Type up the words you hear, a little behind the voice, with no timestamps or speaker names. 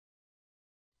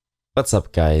What's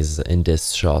up guys, in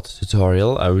this short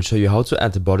tutorial I will show you how to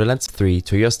add Borderlands 3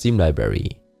 to your Steam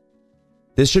library.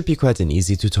 This should be quite an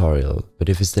easy tutorial, but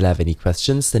if you still have any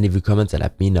questions then leave a comment and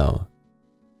let me know.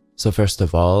 So first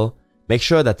of all, make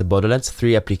sure that the Borderlands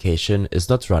 3 application is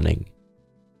not running.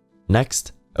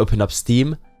 Next, open up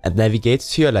Steam and navigate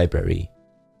to your library.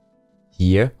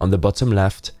 Here on the bottom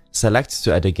left, select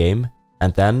to add a game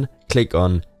and then click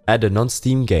on Add a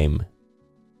non-Steam game.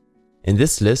 In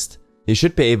this list, you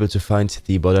should be able to find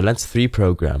the Borderlands 3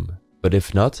 program, but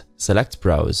if not, select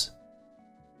Browse.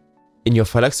 In your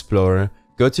File Explorer,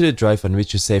 go to the drive on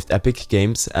which you saved Epic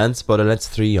Games and Borderlands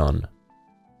 3 on.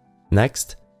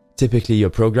 Next, typically your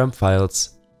program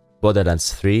files,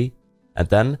 Borderlands 3, and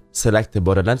then select the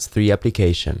Borderlands 3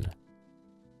 application.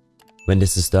 When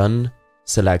this is done,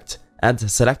 select Add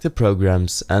Selected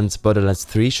Programs and Borderlands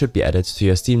 3 should be added to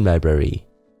your Steam library.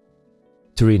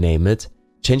 To rename it,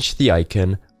 change the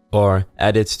icon or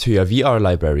add it to your VR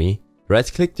library,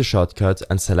 right-click the shortcut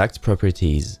and select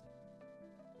Properties.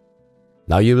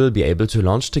 Now you will be able to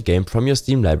launch the game from your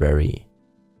Steam library.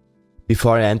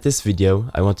 Before I end this video,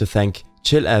 I want to thank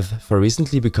ChillEv for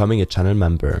recently becoming a channel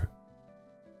member.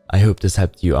 I hope this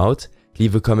helped you out,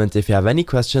 leave a comment if you have any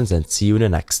questions and see you in the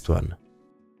next one.